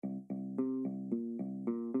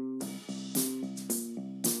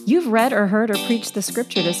You've read or heard or preached the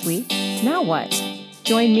scripture this week. Now what?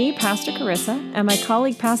 Join me, Pastor Carissa, and my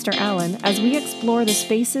colleague, Pastor Alan, as we explore the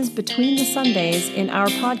spaces between the Sundays in our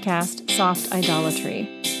podcast, Soft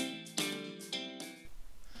Idolatry.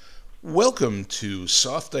 Welcome to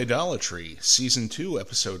Soft Idolatry, Season 2,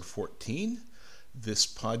 Episode 14. This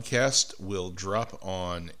podcast will drop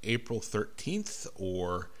on April 13th,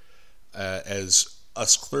 or as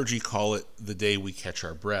us clergy call it, the day we catch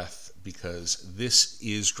our breath, because this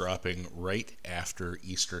is dropping right after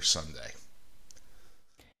Easter Sunday.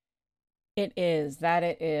 It is.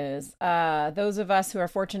 Those of us who are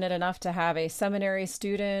fortunate enough to have a seminary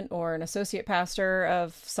student or an associate pastor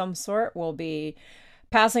of some sort will be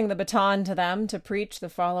passing the baton to them to preach the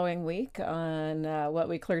following week on what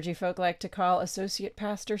we clergy folk like to call Associate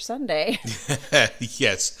Pastor Sunday.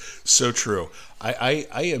 Yes, so true. I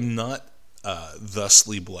am not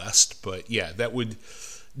thusly blessed, but yeah, that would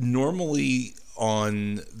normally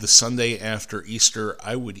on the Sunday after Easter,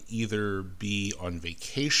 I would either be on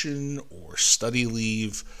vacation or study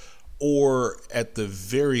leave, or at the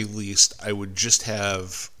very least, I would just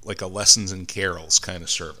have like a lessons and carols kind of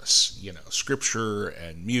service, scripture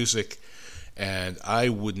and music, and I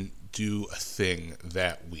wouldn't do a thing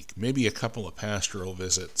that week. Maybe a couple of pastoral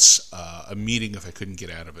visits, a meeting if I couldn't get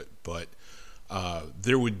out of it, but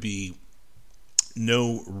there would be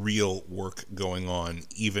no real work going on,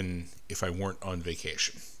 even if I weren't on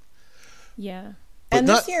vacation. Yeah. But and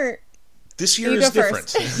this year is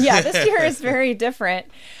different. Yeah, this year is very different.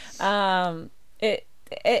 And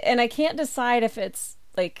I can't decide if it's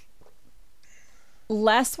like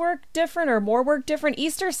less work different or more work different.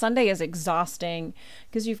 Easter Sunday is exhausting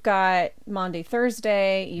because you've got Maundy,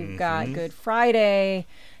 Thursday, you've got Good Friday.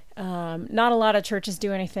 Not a lot of churches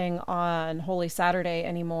do anything on Holy Saturday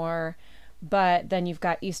anymore. But then you've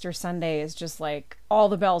got Easter Sunday is just like all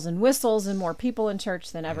the bells and whistles and more people in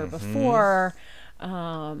church than ever before.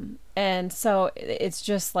 And so it's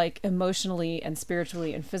just like emotionally and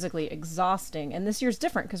spiritually and physically exhausting. And this year's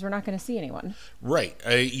different because we're not going to see anyone. Right.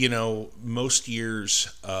 Most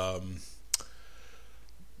years,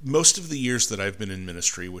 most of the years that I've been in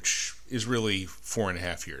ministry, which is really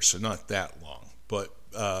 4.5 years, so not that long, but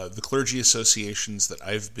the clergy associations that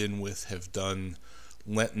I've been with have done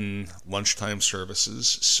Lenten lunchtime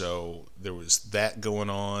services, so there was that going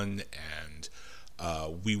on, and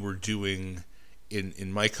we were doing,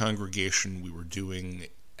 in my congregation, we were doing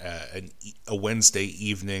a Wednesday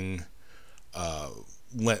evening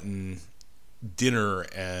Lenten dinner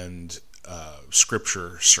and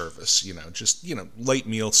scripture service, just light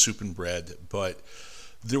meal, soup and bread, but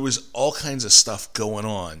there was all kinds of stuff going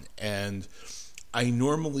on, and I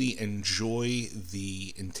normally enjoy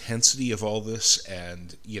the intensity of all this,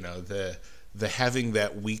 and the having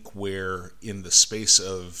that week where in the space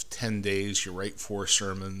of 10 days you write 4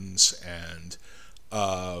 sermons, and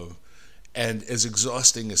as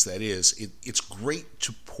exhausting as that is, it's great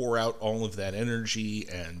to pour out all of that energy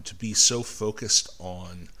and to be so focused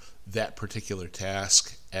on that particular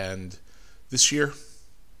task. And this year,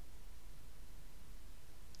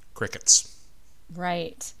 crickets.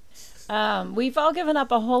 Right. We've all given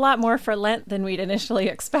up a whole lot more for Lent than we'd initially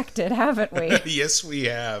expected, haven't we? Yes, we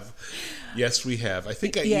have. I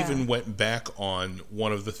think I even went back on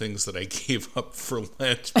one of the things that I gave up for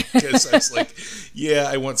Lent because I was like,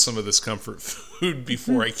 I want some of this comfort food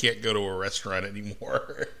before I can't go to a restaurant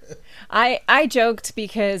anymore. I joked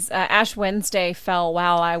because Ash Wednesday fell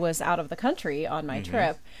while I was out of the country on my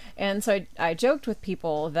trip. And so I joked with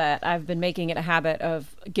people that I've been making it a habit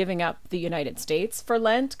of giving up the United States for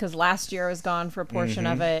Lent, because last year I was gone for a portion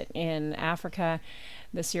of it in Africa.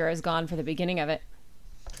 This year I was gone for the beginning of it.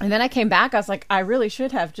 And then I came back, I was like, I really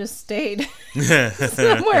should have just stayed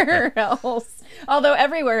somewhere else. Although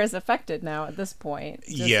everywhere is affected now at this point,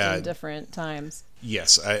 just in different times.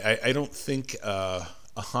 Yes, I don't think a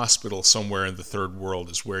hospital somewhere in the third world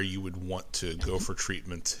is where you would want to go for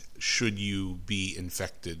treatment should you be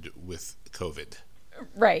infected with COVID.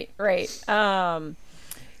 Right. Or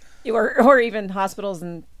even hospitals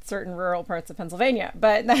in certain rural parts of Pennsylvania,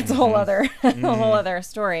 but that's a whole other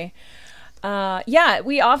story.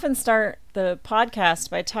 We often start the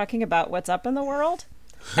podcast by talking about what's up in the world,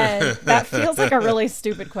 and that feels like a really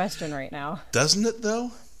stupid question right now. Doesn't it,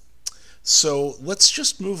 though? So let's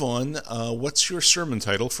just move on. What's your sermon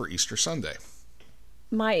title for Easter Sunday?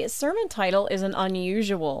 My sermon title is an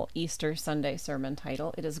unusual Easter Sunday sermon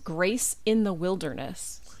title. It is Grace in the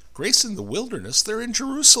Wilderness. Grace in the Wilderness? They're in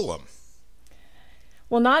Jerusalem.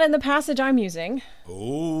 Well, not in the passage I'm using.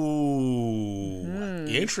 Oh,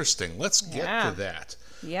 interesting. Let's get to that.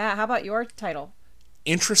 Yeah, how about your title?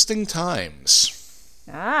 Interesting Times.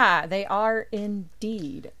 They are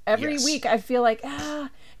indeed. Every Yes. week I feel like,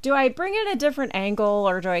 do I bring in a different angle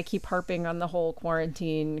or do I keep harping on the whole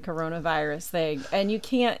quarantine coronavirus thing? And you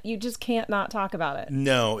just can't not talk about it.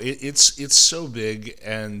 No, it's so big,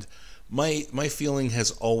 and my feeling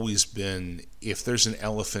has always been, if there's an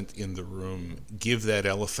elephant in the room, give that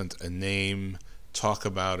elephant a name, talk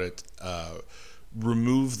about it,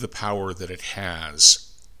 remove the power that it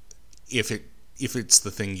has if it's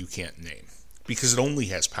the thing you can't name, because it only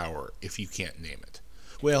has power if you can't name it.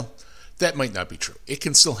 Well, that might not be true. It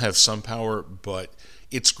can still have some power, but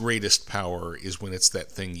its greatest power is when it's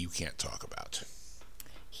that thing you can't talk about.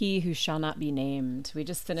 He who shall not be named. We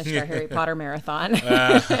just finished our Harry Potter marathon.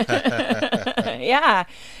 Yeah.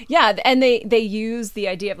 And they use the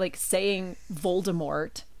idea of like saying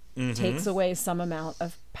Voldemort takes away some amount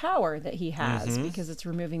of power that he has because it's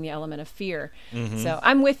removing the element of fear. So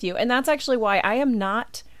I'm with you. And that's actually why I am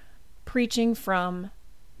not preaching from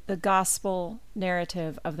the gospel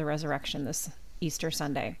narrative of the resurrection this Easter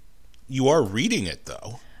Sunday. You are reading it,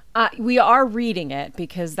 though. We are reading it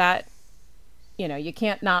because that, you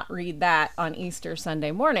can't not read that on Easter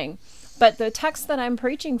Sunday morning. But the text that I'm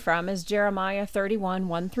preaching from is Jeremiah 31,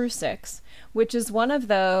 1-6, which is one of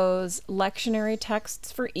those lectionary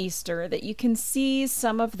texts for Easter that you can see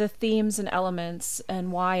some of the themes and elements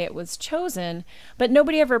and why it was chosen, but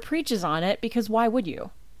nobody ever preaches on it because why would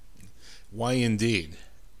you? Why indeed?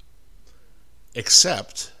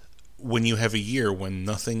 Except when you have a year when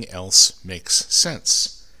nothing else makes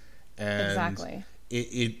sense. And Exactly.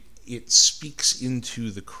 It speaks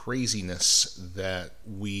into the craziness that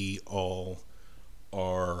we all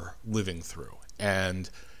are living through. And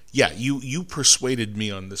yeah, you persuaded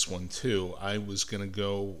me on this one too. I was going to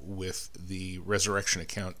go with the resurrection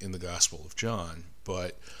account in the Gospel of John,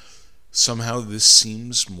 but somehow this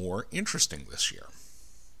seems more interesting this year.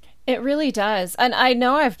 It really does. And I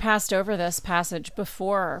know I've passed over this passage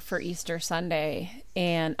before for Easter Sunday,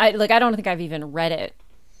 and I don't think I've even read it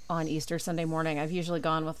on Easter Sunday morning. I've usually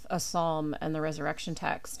gone with a psalm and the resurrection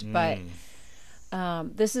text, but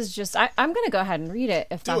this is just, I'm going to go ahead and read it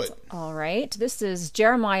if that's all right. This is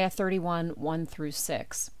Jeremiah 31,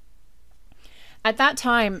 1-6. At that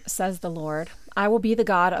time, says the Lord, I will be the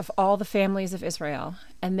God of all the families of Israel,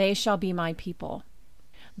 and they shall be my people.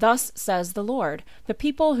 Thus says the Lord, the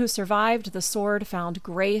people who survived the sword found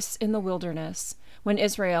grace in the wilderness when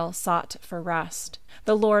Israel sought for rest.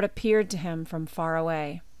 The Lord appeared to him from far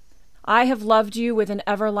away. I have loved you with an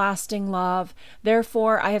everlasting love.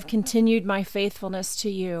 Therefore I have continued my faithfulness to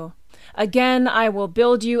you. Again I will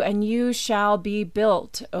build you, and you shall be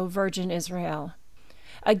built, O Virgin Israel.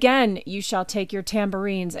 Again you shall take your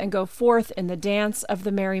tambourines and go forth in the dance of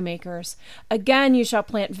the merrymakers. Again you shall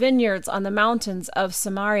plant vineyards on the mountains of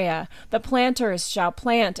Samaria. The planters shall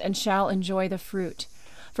plant and shall enjoy the fruit.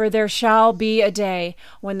 For there shall be a day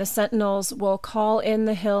when the sentinels will call in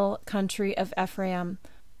the hill country of Ephraim,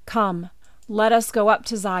 come, let us go up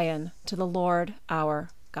to Zion, to the Lord our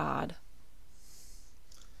God.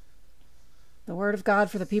 The word of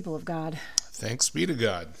God for the people of God. Thanks be to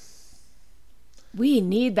God. We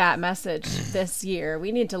need that message this year.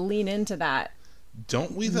 We need to lean into that.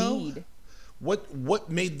 Don't we though?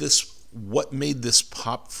 What made this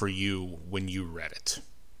pop for you when you read it?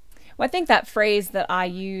 Well, I think that phrase that I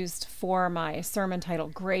used for my sermon title,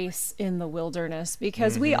 Grace in the Wilderness,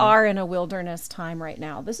 because we are in a wilderness time right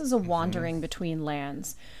now. This is a wandering between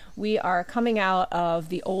lands. We are coming out of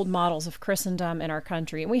the old models of Christendom in our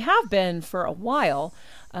country, and we have been for a while,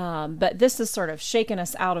 but this has sort of shaken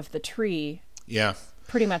us out of the tree. Yeah.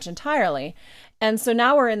 Pretty much entirely. And so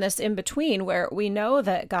now we're in this in-between where we know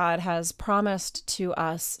that God has promised to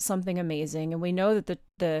us something amazing, and we know that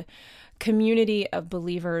the community of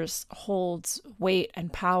believers holds weight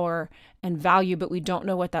and power and value, but we don't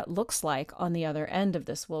know what that looks like on the other end of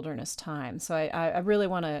this wilderness time. So I really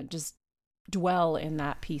want to just dwell in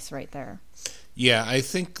that piece right there. Yeah, I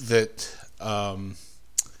think that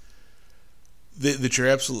that you're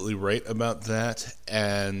absolutely right about that.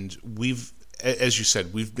 And we've, as you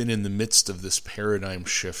said, we've been in the midst of this paradigm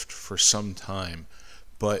shift for some time.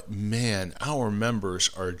 But man, our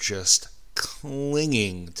members are just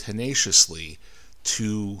clinging tenaciously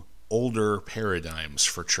to older paradigms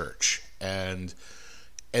for church. And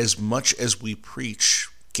as much as we preach,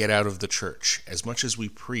 get out of the church, as much as we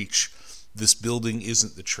preach, this building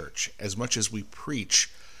isn't the church, as much as we preach,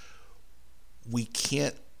 we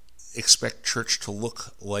can't expect church to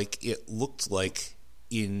look like it looked like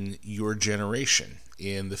in your generation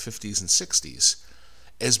in the 50s and 60s.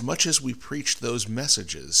 As much as we preach those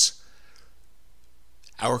messages,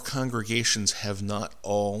 our congregations have not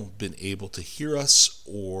all been able to hear us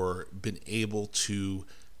or been able to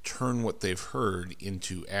turn what they've heard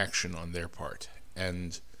into action on their part.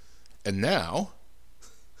 And now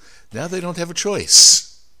they don't have a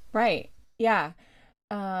choice. Right. Yeah.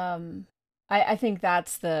 I think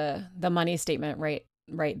that's the money statement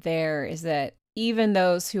right there, is that even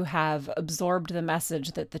those who have absorbed the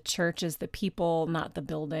message that the church is the people, not the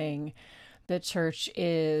building, the church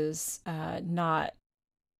is not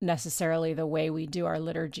necessarily the way we do our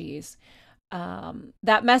liturgies.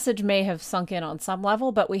 That message may have sunk in on some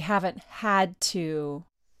level, but we haven't had to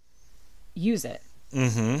use it.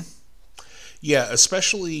 Mm-hmm. Yeah,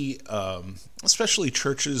 especially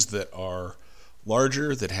churches that are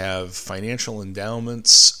larger, that have financial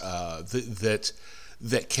endowments, that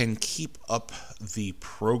can keep up the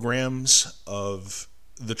programs of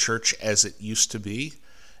the church as it used to be,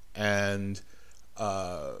 and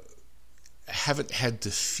haven't had to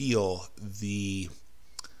feel the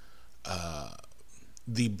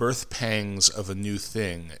birth pangs of a new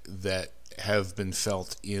thing that have been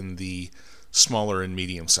felt in the smaller and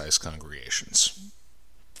medium-sized congregations.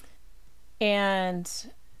 And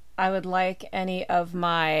I would like any of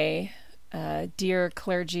my dear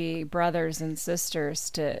clergy brothers and sisters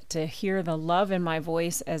to hear the love in my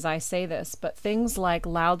voice as I say this, but things like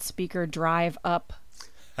loudspeaker drive up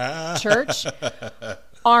church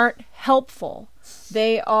aren't helpful.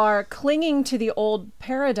 They are clinging to the old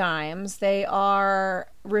paradigms. They are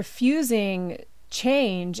refusing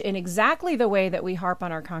change in exactly the way that we harp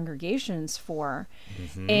on our congregations for.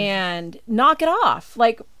 Mm-hmm. And knock it off.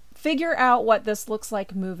 Like, figure out what this looks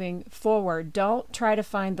like moving forward. Don't try to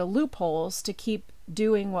find the loopholes to keep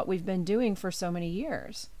doing what we've been doing for so many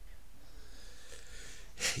years.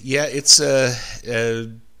 Yeah,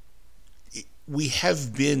 we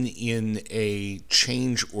have been in a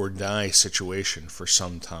change or die situation for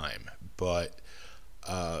some time, but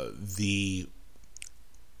the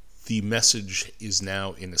message is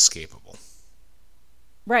now inescapable.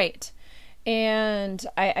 Right. And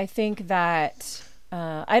I think that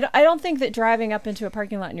I don't think that driving up into a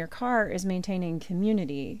parking lot in your car is maintaining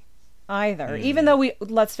community either. Even though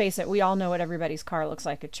let's face it, we all know what everybody's car looks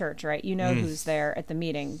like at church, right? You know who's there at the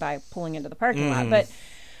meeting by pulling into the parking lot. But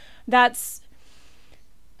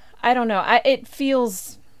I don't know. It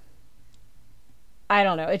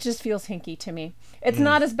just feels hinky to me. It's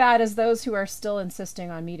not as bad as those who are still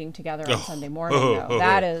insisting on meeting together on Sunday morning, though.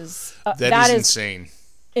 That is insane.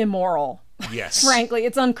 Immoral. Yes. Frankly,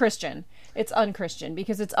 it's unchristian. It's unchristian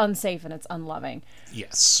because it's unsafe and it's unloving.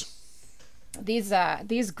 Yes.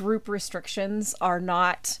 These group restrictions are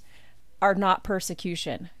not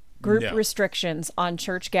persecution. Group restrictions on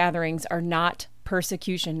church gatherings are not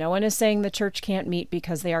persecution. No one is saying the church can't meet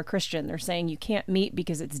because they are Christian. They're saying you can't meet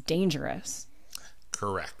because it's dangerous.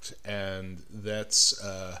 Correct. And that's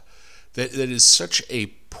that is such a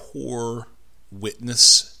poor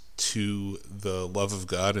witness to the love of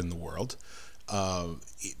God in the world,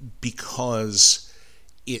 because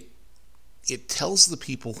it tells the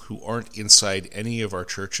people who aren't inside any of our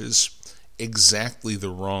churches exactly the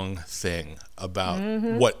wrong thing about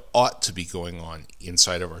what ought to be going on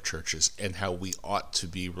inside of our churches and how we ought to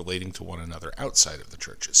be relating to one another outside of the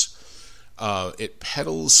churches. It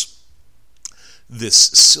peddles this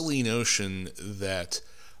silly notion that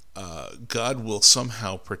God will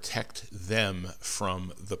somehow protect them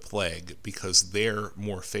from the plague because they're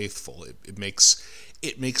more faithful. It makes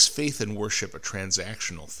faith and worship a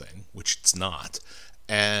transactional thing, which it's not,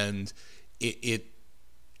 and it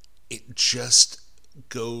just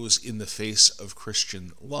goes in the face of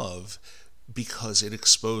Christian love because it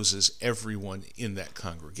exposes everyone in that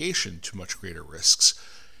congregation to much greater risks.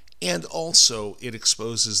 And also, it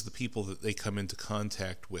exposes the people that they come into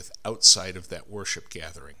contact with outside of that worship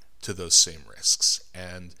gathering to those same risks.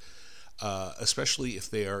 And especially if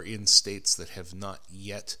they are in states that have not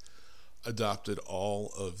yet adopted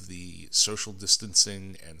all of the social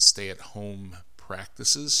distancing and stay-at-home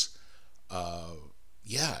practices, the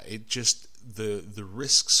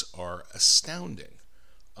risks are astounding.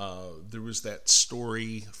 There was that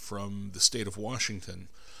story from the state of Washington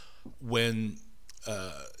when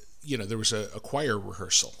there was a choir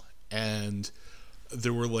rehearsal, and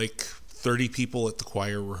there were like 30 people at the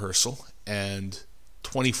choir rehearsal, and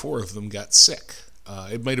 24 of them got sick.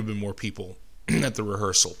 It might have been more people at the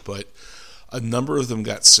rehearsal, but a number of them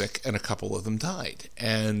got sick, and a couple of them died.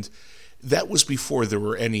 And that was before there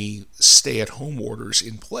were any stay-at-home orders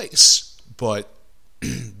in place, but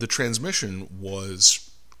the transmission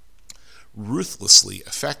was ruthlessly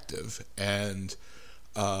effective, and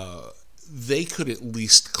they could at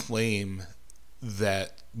least claim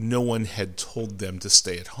that no one had told them to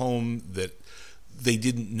stay at home, that they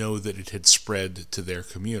didn't know that it had spread to their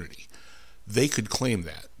community. They could claim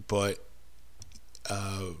that, but,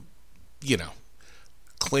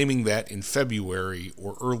 claiming that in February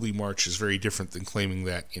or early March is very different than claiming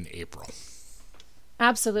that in April.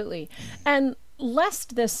 Absolutely. And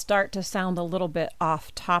lest this start to sound a little bit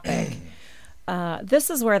off topic, this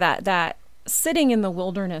is where that sitting in the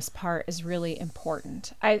wilderness part is really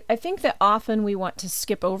important. I think that often we want to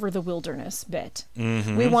skip over the wilderness bit.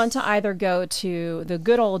 Mm-hmm. We want to either go to the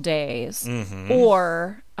good old days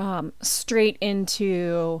or straight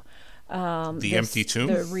into the empty tomb,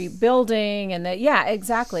 the rebuilding, and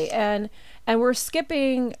exactly. And we're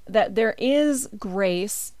skipping that there is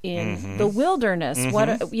grace in the wilderness. One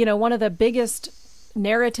of the biggest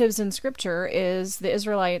narratives in Scripture is the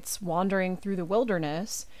Israelites wandering through the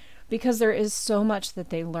wilderness, because there is so much that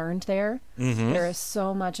they learned there. Mm-hmm. There is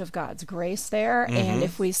so much of God's grace there. Mm-hmm. And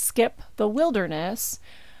if we skip the wilderness,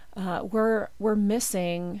 we're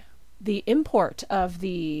missing the import of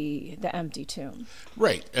the empty tomb.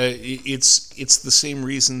 Right. It's the same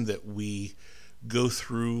reason that we go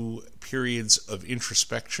through periods of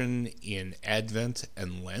introspection in Advent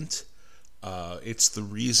and Lent. It's the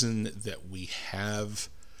reason that we have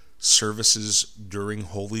services during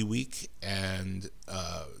Holy Week, and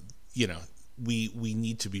we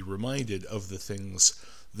need to be reminded of the things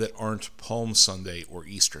that aren't Palm Sunday or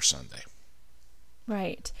Easter Sunday.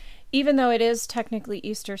 Right. Even though it is technically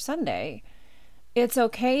Easter Sunday, it's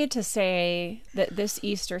okay to say that this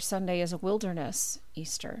Easter Sunday is a wilderness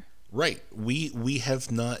Easter. Right. We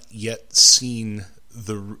have not yet seen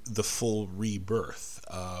the full rebirth.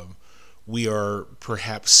 We are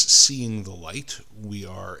perhaps seeing the light. We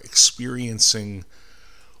are experiencing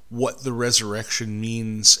what the resurrection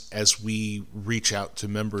means as we reach out to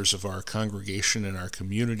members of our congregation and our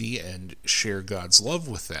community and share God's love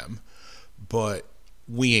with them. But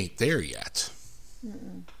we ain't there yet.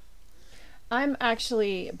 Mm-mm. I'm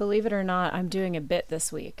actually, believe it or not, I'm doing a bit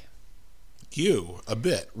this week. A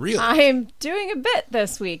bit? Really? I'm doing a bit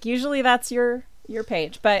this week. Usually that's your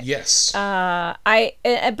page, but yes, but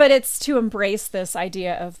it's to embrace this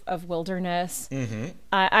idea of wilderness. Mm-hmm.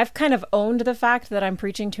 I've kind of owned the fact that I'm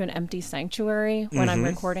preaching to an empty sanctuary when I'm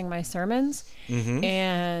recording my sermons,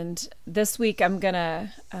 and this week I'm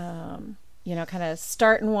gonna kind of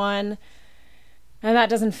start in one, and that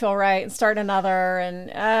doesn't feel right, and start another, and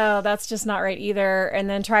that's just not right either, and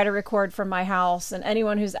then try to record from my house. And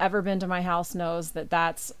anyone who's ever been to my house knows that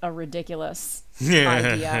that's a ridiculous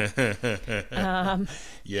idea.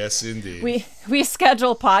 Yes, indeed. We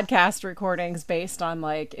schedule podcast recordings based on,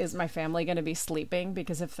 like, is my family going to be sleeping?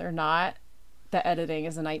 Because if they're not, the editing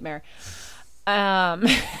is a nightmare.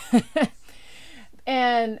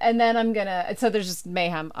 And then I'm gonna, so there's just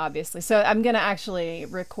mayhem, obviously. So I'm gonna actually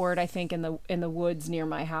record, I think, in the woods near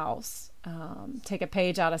my house. Take a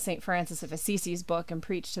page out of St. Francis of Assisi's book and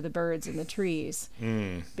preach to the birds in the trees,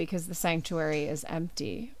 because the sanctuary is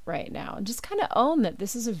empty right now. And just kind of own that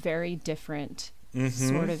this is a very different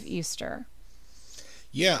sort of Easter.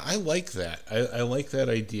 Yeah, I like that. I like that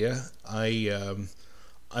idea. I'm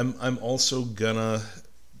also gonna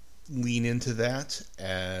lean into that,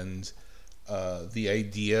 and the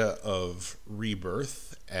idea of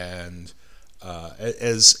rebirth, and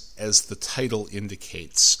as the title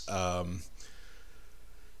indicates,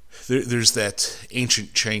 there's that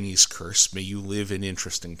ancient Chinese curse, may you live in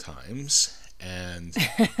interesting times. And,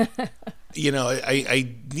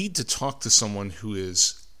 I need to talk to someone who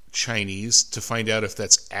is Chinese to find out if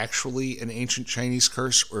that's actually an ancient Chinese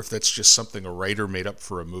curse or if that's just something a writer made up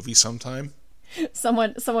for a movie sometime.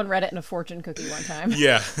 Someone read it in a fortune cookie one time.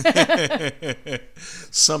 Yeah.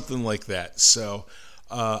 Something like that. So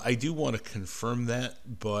I do want to confirm that,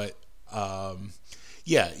 but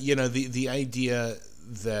the idea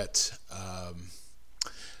that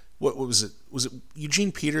what was it? Was it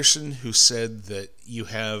Eugene Peterson who said that you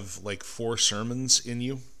have like 4 sermons in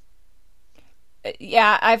you?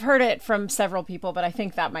 Yeah, I've heard it from several people, but I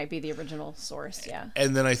think that might be the original source. Yeah.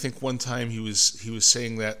 And then I think one time he was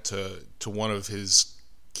saying that to one of his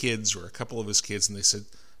kids or a couple of his kids, and they said,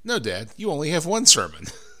 "No, Dad, you only have 1 sermon."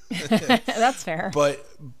 That's fair. But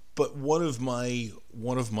one of my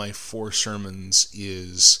 4 sermons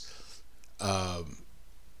is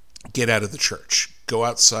get out of the church. Go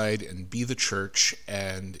outside and be the church,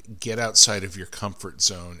 and get outside of your comfort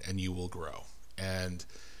zone, and you will grow. And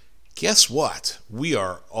guess what? We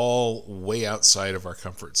are all way outside of our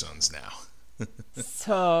comfort zones now.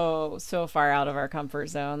 so far out of our comfort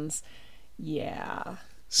zones. Yeah.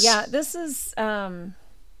 Yeah, this is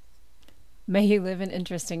may you live in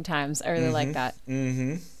interesting times. I really like that.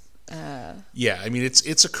 Yeah, I mean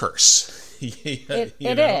it's a curse.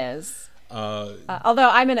 It is. Although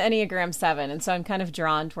I'm an Enneagram 7, and so I'm kind of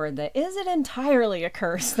drawn toward the, is it entirely a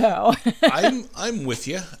curse, though? I'm with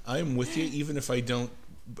you. I'm with you, even if I don't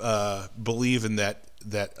believe in that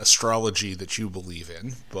astrology that you believe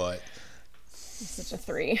in. But Such a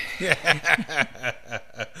 3.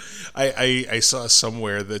 I saw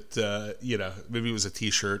somewhere that maybe it was a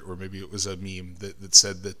T-shirt or maybe it was a meme that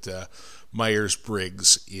said that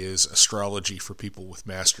Myers-Briggs is astrology for people with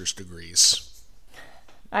master's degrees.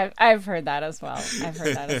 I've heard that as well.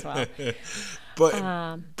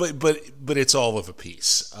 But it's all of a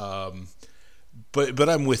piece. But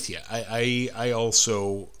I'm with you. I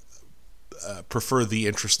also prefer the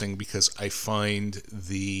interesting because I find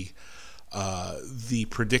the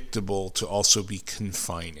predictable to also be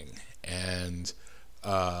confining. And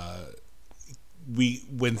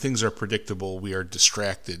when things are predictable, we are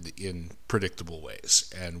distracted in predictable ways,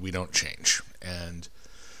 and we don't change. And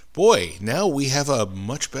boy, now we have a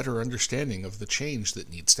much better understanding of the change that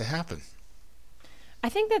needs to happen. I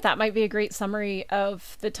think that might be a great summary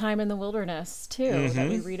of the time in the wilderness, too, that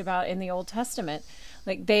we read about in the Old Testament.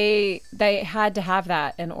 Like they had to have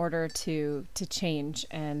that in order to change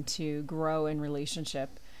and to grow in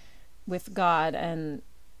relationship with God. And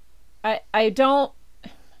I don't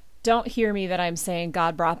hear me that I'm saying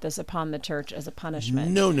God brought this upon the church as a punishment.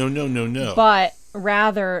 No. But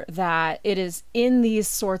rather that it is in these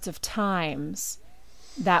sorts of times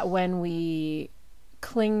that when we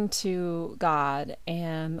cling to God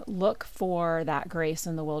and look for that grace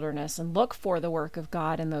in the wilderness and look for the work of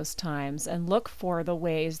God in those times and look for the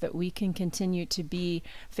ways that we can continue to be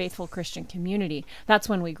faithful Christian community, that's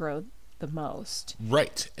when we grow the most.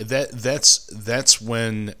 Right. That's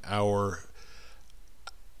when our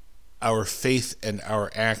faith and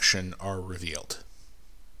our action are revealed.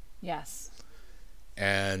 Yes.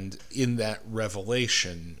 And in that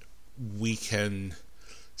revelation, we can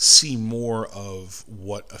see more of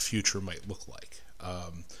what a future might look like.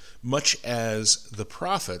 Much as the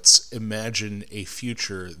prophets imagine a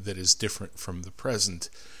future that is different from the present,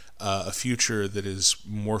 a future that is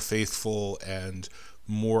more faithful and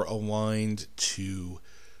more aligned to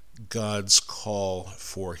God's call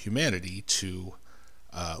for humanity to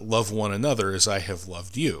love one another as I have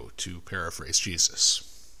loved you, to paraphrase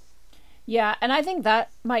Jesus. Yeah, and I think that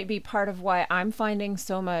might be part of why I'm finding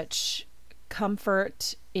so much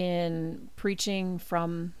comfort in preaching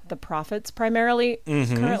from the prophets primarily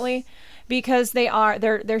currently, because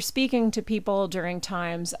they're speaking to people during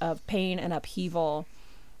times of pain and upheaval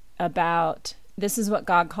about this is what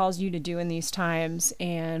God calls you to do in these times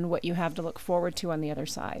and what you have to look forward to on the other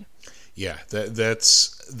side. Yeah,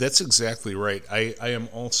 that's exactly right. I am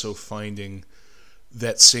also finding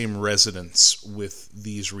that same resonance with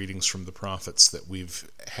these readings from the prophets that we've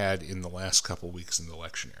had in the last couple weeks in the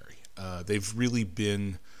lectionary. They've really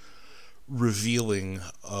been revealing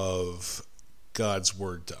of God's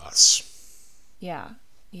word to us. Yeah.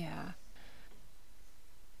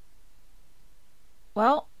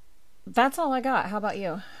 Well, that's all I got. How about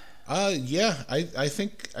you? Yeah, I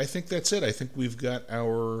think that's it. I think we've got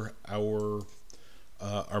our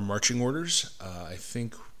marching orders. I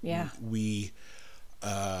think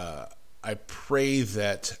I pray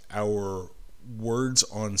that our words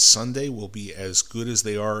on Sunday will be as good as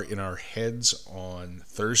they are in our heads on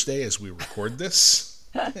Thursday as we record this.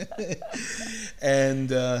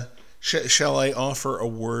 And shall I offer a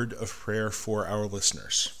word of prayer for our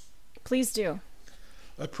listeners? Please do.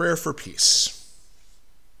 A prayer for peace.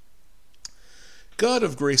 God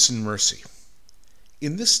of grace and mercy,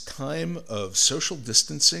 in this time of social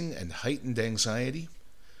distancing and heightened anxiety,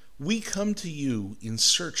 we come to you in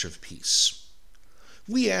search of peace.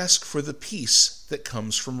 We ask for the peace that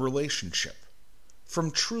comes from relationship,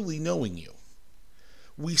 from truly knowing you.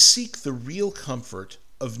 We seek the real comfort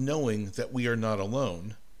of knowing that we are not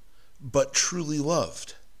alone, but truly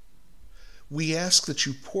loved. We ask that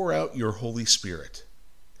you pour out your Holy Spirit.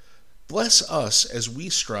 Bless us as we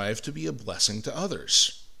strive to be a blessing to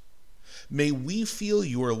others. May we feel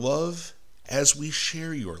your love as we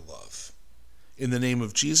share your love. In the name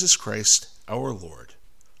of Jesus Christ, our Lord.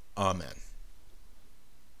 Amen.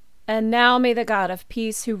 And now may the God of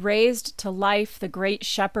peace, who raised to life the great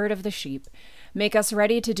shepherd of the sheep, make us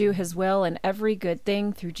ready to do his will in every good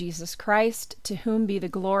thing through Jesus Christ, to whom be the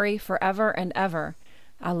glory forever and ever.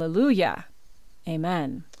 Alleluia.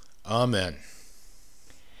 Amen. Amen.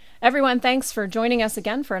 Everyone, thanks for joining us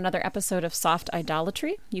again for another episode of Soft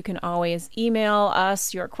Idolatry. You can always email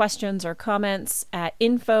us your questions or comments at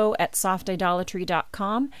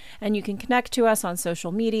info@softidolatry.com, and you can connect to us on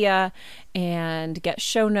social media and get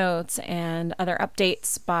show notes and other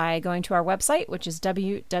updates by going to our website, which is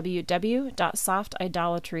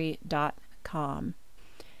www.softidolatry.com.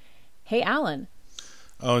 Hey, Alan.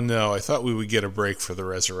 Oh no, I thought we would get a break for the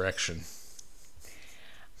resurrection.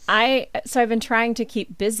 So I've been trying to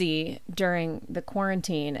keep busy during the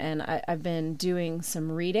quarantine, and I've been doing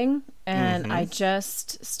some reading, and I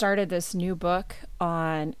just started this new book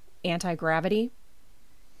on anti-gravity,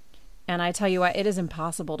 and I tell you what, it is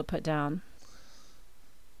impossible to put down.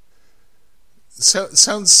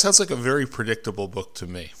 Sounds like a very predictable book to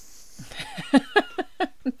me.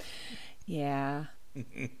 Yeah.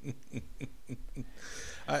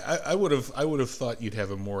 I would have thought you'd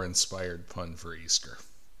have a more inspired pun for Easter.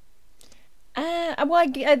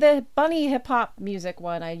 The bunny hip hop music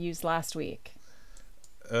one I used last week.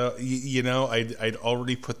 I'd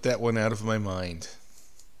already put that one out of my mind.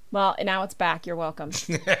 Well, now it's back. You're welcome.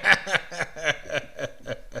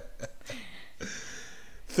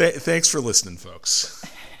 Thanks for listening, folks.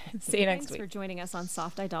 See you next week. Thanks for joining us on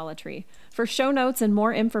Soft Idolatry. For show notes and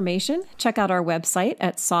more information, check out our website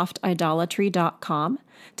at softidolatry.com.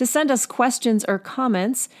 To send us questions or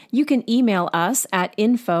comments, you can email us at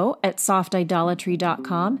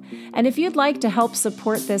info@softidolatry.com. And if you'd like to help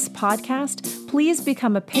support this podcast, please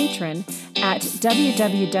become a patron at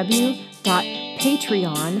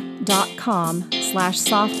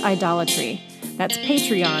www.patreon.com/softidolatry. That's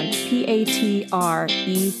Patreon,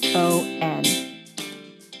 Patreon.